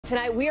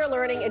Tonight, we are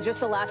learning in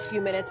just the last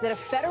few minutes that a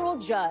federal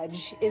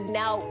judge is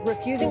now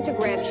refusing to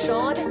grant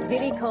Sean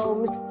Diddy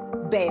Combs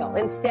bail.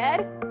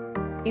 Instead,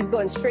 he's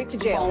going straight to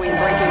jail. Following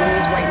breaking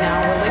news right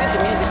now related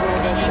to music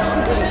mogul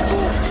Sean Diddy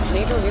Combs.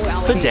 Major new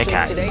For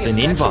decades, an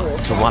invite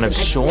to one of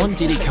Sean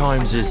Diddy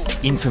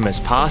Combs' infamous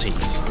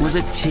parties was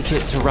a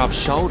ticket to rub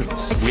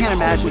shoulders with I can't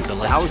imagine Hollywood's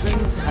legend.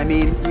 thousands. I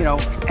mean, you know,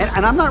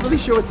 and I'm not really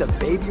sure what the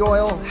baby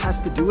oil has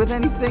to do with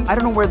anything. I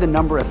don't know where the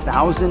number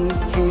 1,000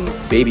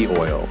 came. Baby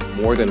oil,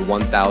 more than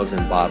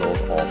 1,000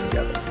 bottles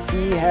altogether.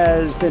 He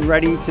has been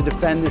ready to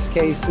defend this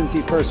case since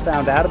he first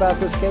found out about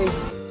this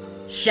case.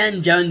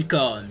 Sean John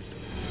Combs,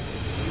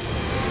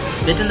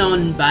 better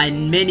known by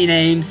many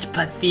names,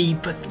 Puffy,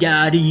 Puff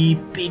Daddy,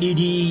 P.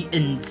 Diddy,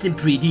 and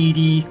simply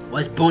Diddy,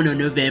 was born on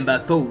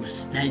November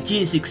 4th,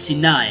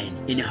 1969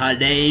 in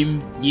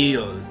Harlem, New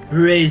York.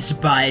 Raised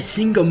by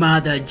single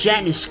mother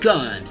Janice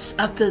Combs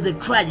after the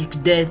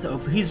tragic death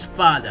of his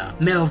father,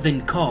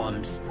 Melvin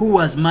Combs, who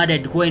was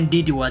murdered when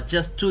Diddy was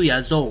just 2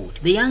 years old,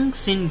 the young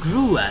son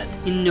grew up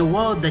in a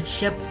world that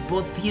shaped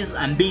both his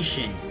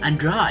ambition and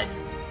drive.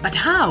 But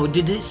how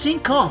did Sean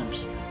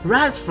Combs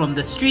rise from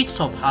the streets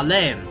of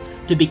Harlem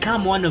to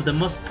become one of the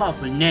most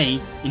powerful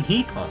names in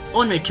hip-hop,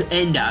 only to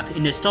end up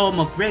in a storm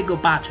of legal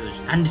battles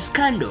and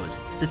scandals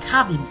that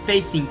have him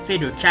facing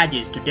federal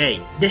charges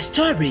today? The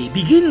story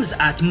begins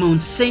at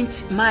Mount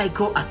St.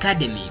 Michael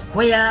Academy,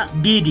 where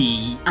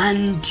Diddy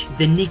earned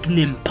the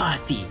nickname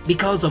Puffy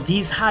because of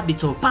his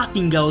habit of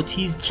puffing out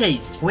his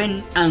chest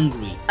when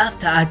angry.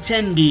 After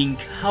attending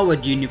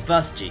Howard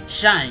University,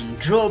 Sean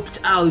dropped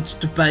out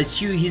to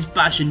pursue his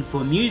passion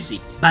for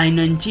music. By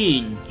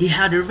 19, he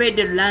had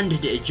already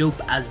landed a job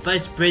as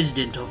vice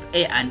president of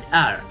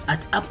A&R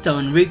at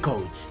Uptown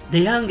Records, the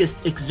youngest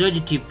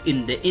executive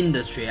in the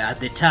industry at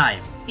the time.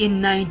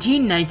 In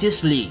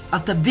 1993,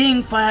 after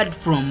being fired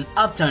from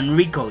Uptown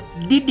Records,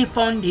 Diddy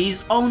founded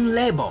his own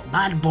label,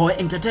 Bad Boy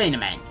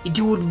Entertainment. It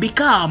would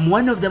become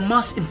one of the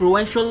most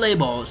influential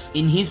labels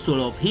in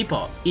history of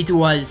hip-hop. It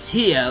was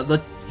here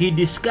that he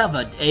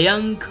discovered a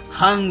young,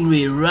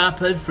 hungry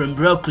rapper from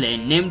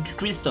Brooklyn named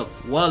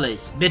Christoph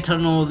Wallace, better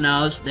known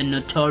as the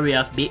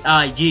Notorious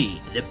B.I.G.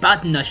 The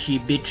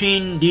partnership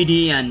between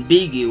Diddy and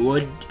Biggie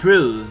would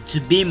prove to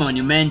be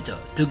monumental.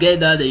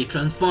 Together they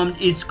transformed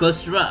East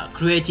Coast rap,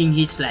 creating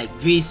hits like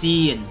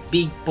Greasy and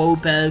Big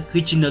Popel,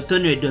 which not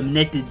only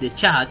dominated the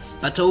charts,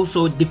 but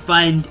also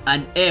defined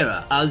an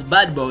era. As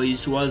Bad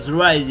Boys was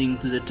rising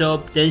to the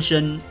top,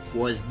 tension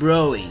was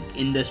brewing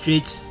in the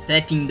streets,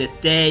 setting the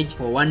stage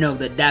for one of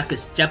the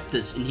darkest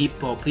chapters in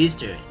hip-hop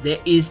history, the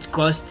East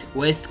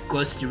Coast-West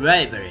Coast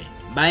rivalry.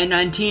 By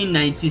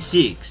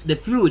 1996, the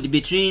feud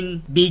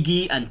between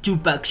Biggie and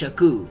Tupac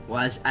Shakur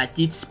was at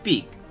its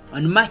peak.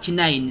 On March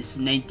 9,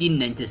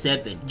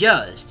 1997,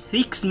 just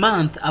 6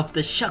 months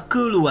after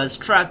Shakur was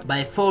struck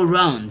by 4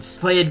 rounds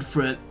fired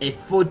from a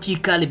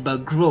 .40 caliber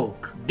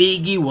Glock,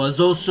 Biggie was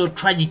also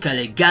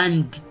tragically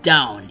gunned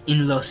down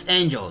in Los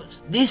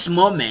Angeles. This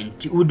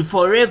moment would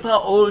forever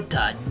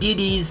alter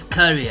Diddy's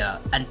career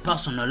and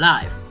personal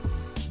life.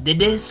 The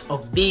death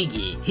of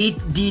Biggie hit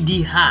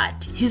Diddy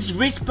hard. His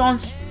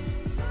response?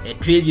 A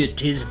tribute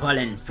to his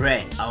fallen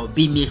friend, I'll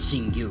Be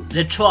Missing You.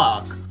 The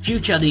track,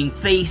 featuring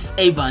Faith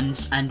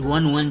Evans and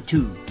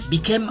 112,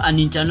 became an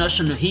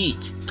international hit,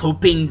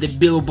 topping the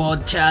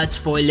Billboard charts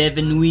for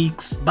 11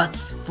 weeks. But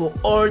for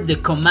all the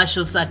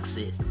commercial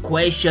success,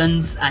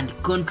 questions and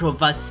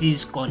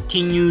controversies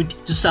continued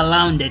to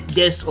surround the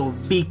death of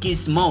Biggie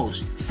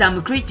Smalls.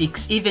 Some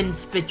critics even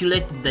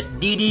speculated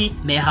that Diddy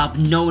may have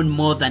known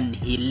more than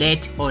he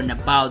let on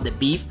about the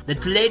beef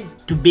that led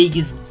to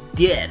Biggie's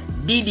death.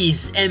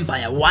 Diddy's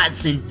empire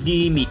wasn't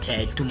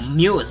limited to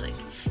music.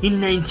 In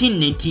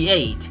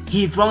 1998,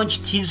 he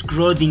launched his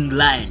clothing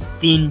line,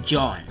 Thin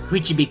John,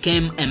 which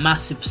became a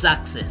massive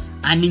success,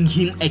 earning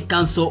him a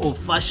Council of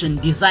Fashion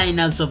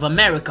Designers of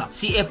America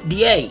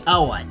 (CFDA)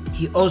 award.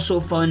 He also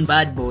founded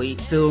Bad Boy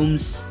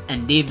Films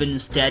and even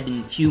starred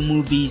in few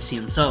movies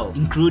himself,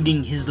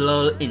 including his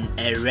role in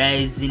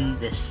Erasing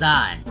the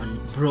Sun on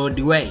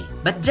Broadway.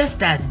 But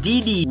just as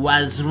Diddy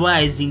was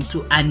rising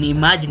to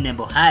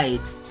unimaginable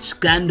heights,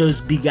 scandals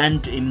began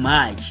to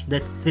emerge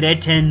that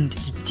threatened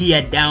to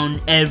tear down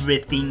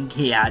everything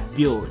he had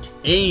built.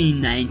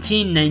 In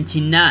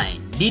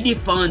 1999, Diddy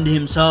found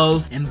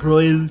himself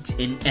embroiled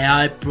in a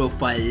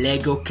high-profile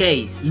legal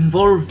case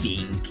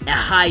involving a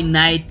high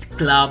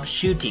nightclub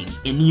shooting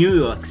in New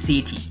York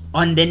City.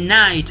 On the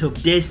night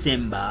of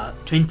December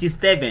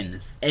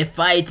 27th, a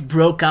fight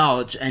broke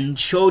out and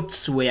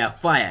shots were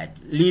fired,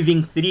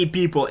 leaving 3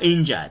 people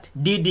injured.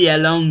 Diddy,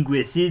 along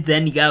with his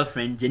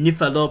then-girlfriend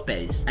Jennifer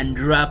Lopez and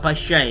rapper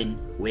Sean,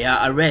 were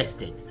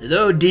arrested.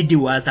 Though Diddy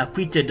was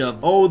acquitted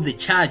of all the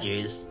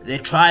charges, the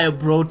trial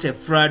brought a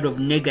flood of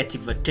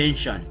negative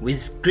attention,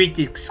 with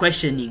critics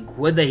questioning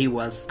whether he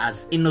was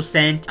as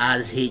innocent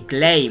as he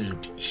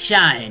claimed.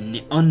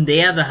 Sean, on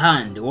the other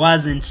hand,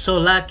 wasn't so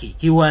lucky.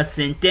 He was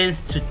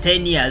sentenced to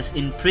 10 years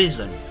in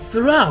prison,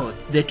 Throughout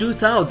the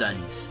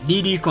 2000s,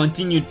 Diddy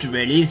continued to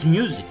release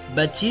music,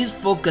 but his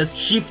focus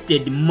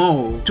shifted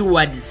more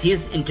towards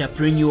his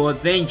entrepreneurial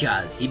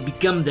ventures. He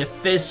became the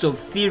face of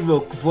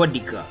Rock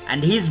Vodka,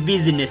 and his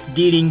business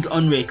dealings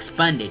only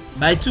expanded.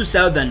 By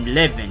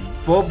 2011,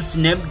 Forbes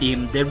named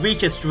him the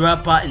richest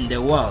rapper in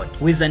the world,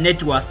 with a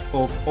net worth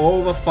of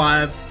over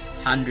 $500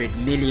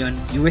 million.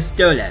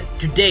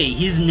 Today,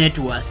 his net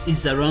worth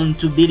is around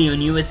 $2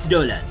 billion.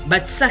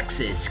 But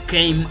success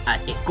came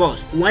at a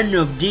cost. One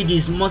of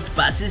Diddy's most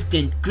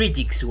persistent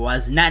critics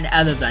was none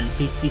other than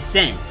 50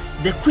 Cent.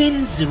 The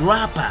Queen's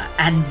rapper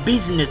and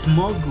business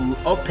mogul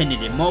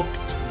openly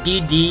mocked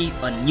Diddy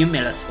on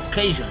numerous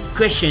occasions,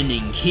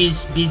 questioning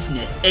his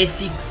business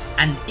ethics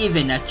and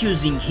even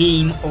accusing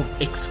him of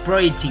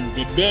exploiting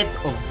the death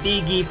of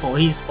Biggie for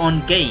his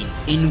own gain.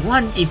 In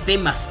one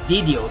infamous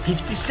video,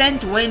 50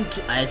 Cent went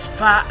as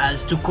far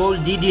as to call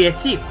Diddy a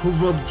thief who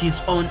robbed his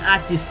own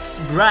artist's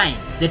brain.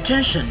 The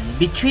tension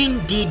between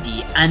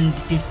Diddy and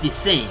 50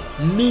 Cent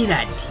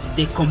mirrored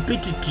the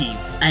competitive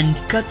and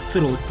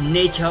cutthroat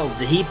nature of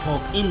the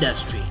hip-hop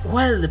industry.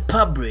 While the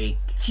public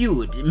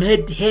feud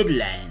made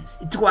headlines,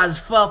 it was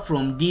far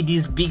from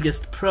Diddy's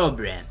biggest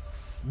problem.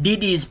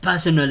 Diddy's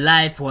personal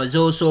life was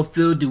also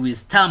filled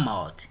with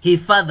turmoil. He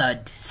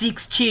fathered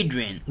 6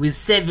 children with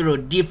several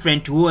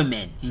different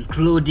women,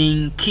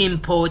 including Kim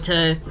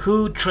Porter,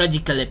 who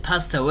tragically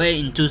passed away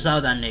in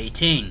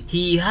 2018.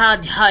 He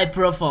had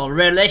high-profile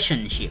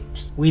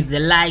relationships with the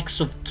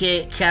likes of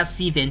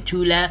Cassie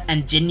Ventura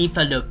and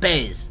Jennifer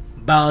Lopez,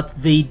 but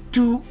they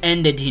too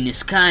ended in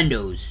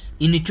scandals.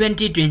 In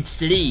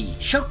 2023,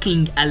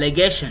 shocking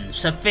allegations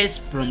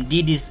surfaced from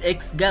Diddy's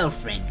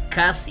ex-girlfriend,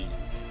 Cassie.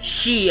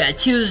 She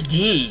accused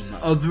him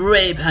of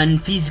rape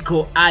and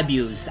physical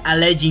abuse,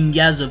 alleging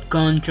years of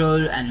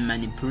control and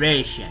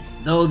manipulation.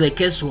 Though the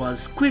case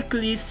was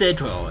quickly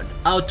settled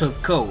out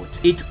of court,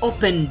 it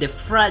opened the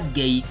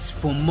floodgates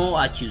for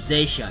more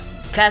accusations,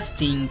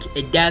 casting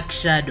a dark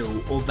shadow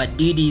over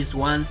Diddy's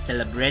once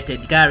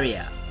celebrated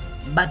career.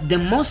 But the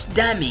most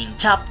damning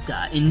chapter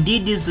in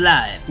Diddy's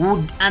life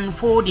would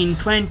unfold in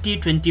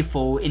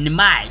 2024 in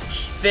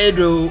March.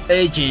 Federal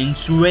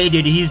agents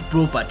raided his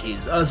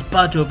properties as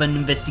part of an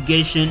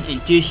investigation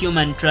into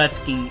human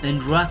trafficking and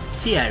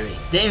racketeering.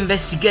 The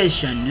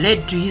investigation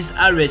led to his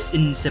arrest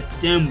in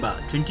September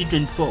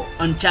 2024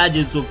 on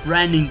charges of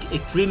running a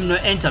criminal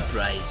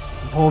enterprise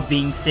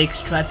involving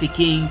sex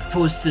trafficking,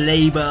 forced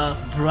labor,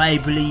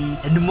 bribery,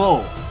 and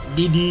more.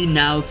 Diddy,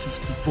 now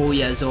 54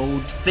 years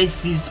old,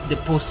 faces the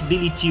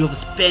possibility of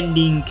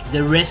spending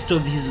the rest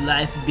of his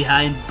life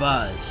behind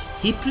bars.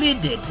 He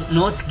pleaded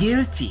not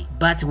guilty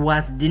but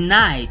was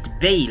denied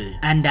bail,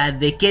 and as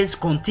the case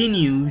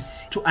continues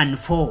to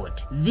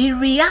unfold, the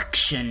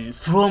reaction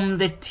from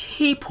the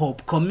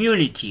hip-hop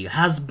community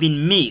has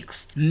been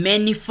mixed.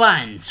 Many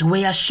fans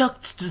were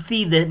shocked to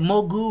see the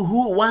mogul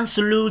who once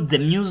ruled the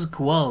music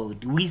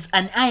world with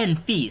an iron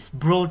fist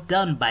brought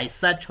down by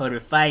such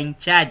horrifying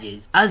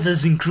charges.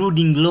 Others,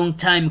 including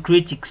long-time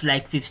critics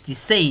like 50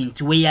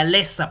 Cent, were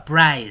less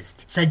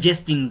surprised,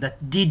 suggesting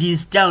that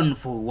Diddy's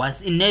downfall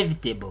was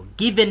inevitable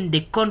given the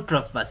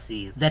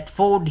controversies that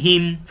followed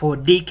him for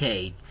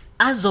decades.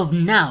 As of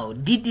now,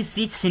 Diddy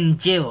sits in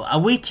jail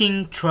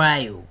awaiting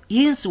trial.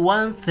 His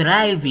one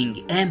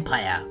thriving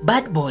empire,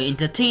 Bad Boy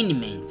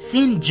Entertainment,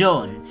 St.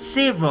 John,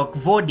 Rock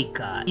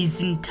Vodka, is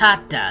in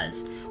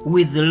tatters,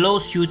 with the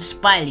lawsuits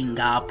piling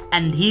up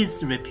and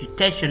his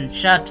reputation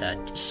shattered.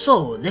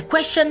 So the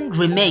question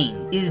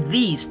remains, is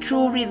this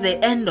truly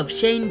the end of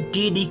Shane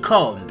Diddy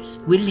Combs?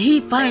 Will he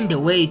find a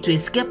way to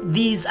escape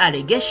these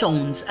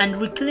allegations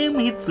and reclaim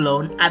his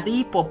throne as the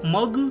hip-hop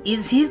mogul?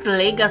 Is his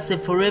legacy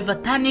forever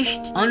tarnished?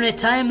 Only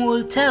time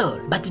will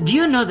tell. But do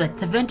you know that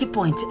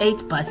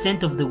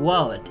 70.8% of the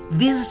world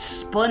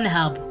visits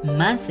Pornhub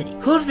monthly?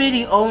 Who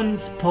really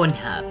owns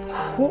Pornhub?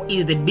 Who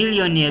is the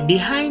billionaire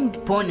behind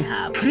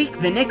Pornhub? Click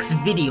the next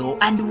video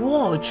and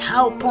watch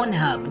how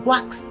Pornhub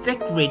works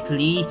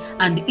secretly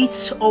and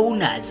its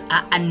owners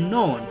are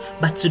unknown.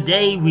 But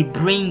today we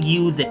bring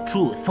you the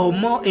truth. For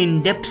more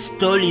in-depth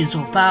stories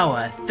of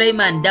power,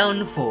 fame and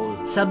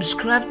downfall,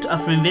 subscribe to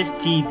Afroinvest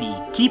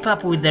TV. Keep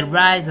up with the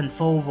rise and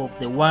fall of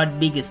the world's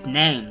biggest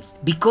names,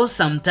 because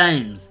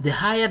sometimes the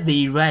higher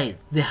they rise,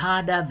 the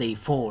harder they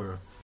fall.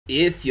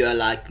 If you're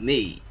like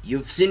me,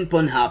 you've seen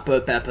Pornhub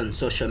pop up on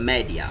social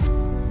media.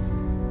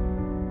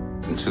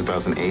 In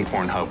 2008,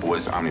 Pornhub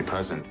was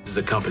omnipresent. This is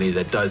a company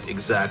that does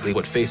exactly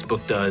what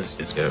Facebook does.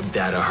 It's a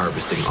data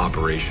harvesting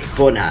operation.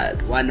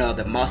 Pornhub, one of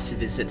the most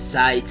visited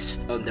sites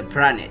on the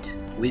planet,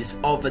 with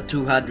over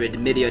 200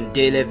 million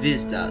daily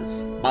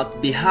visitors.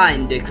 But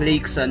behind the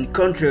clicks and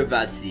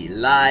controversy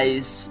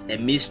lies a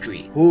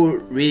mystery. Who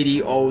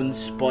really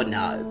owns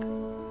Pornhub?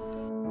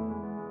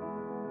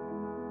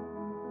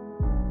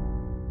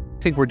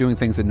 I think we're doing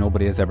things that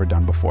nobody has ever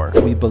done before.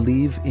 We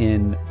believe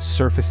in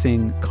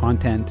surfacing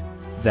content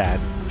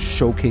that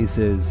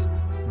showcases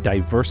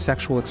diverse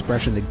sexual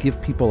expression, that give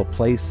people a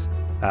place,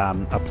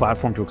 a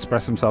platform to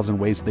express themselves in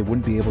ways they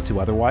wouldn't be able to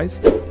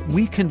otherwise.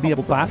 We can be a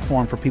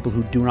platform for people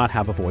who do not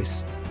have a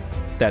voice,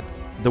 that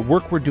the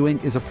work we're doing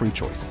is a free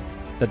choice,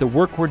 that the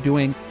work we're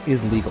doing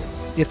is legal,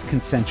 it's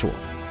consensual,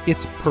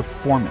 it's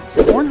performance.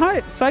 Porn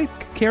site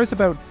cares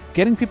about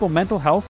getting people mental health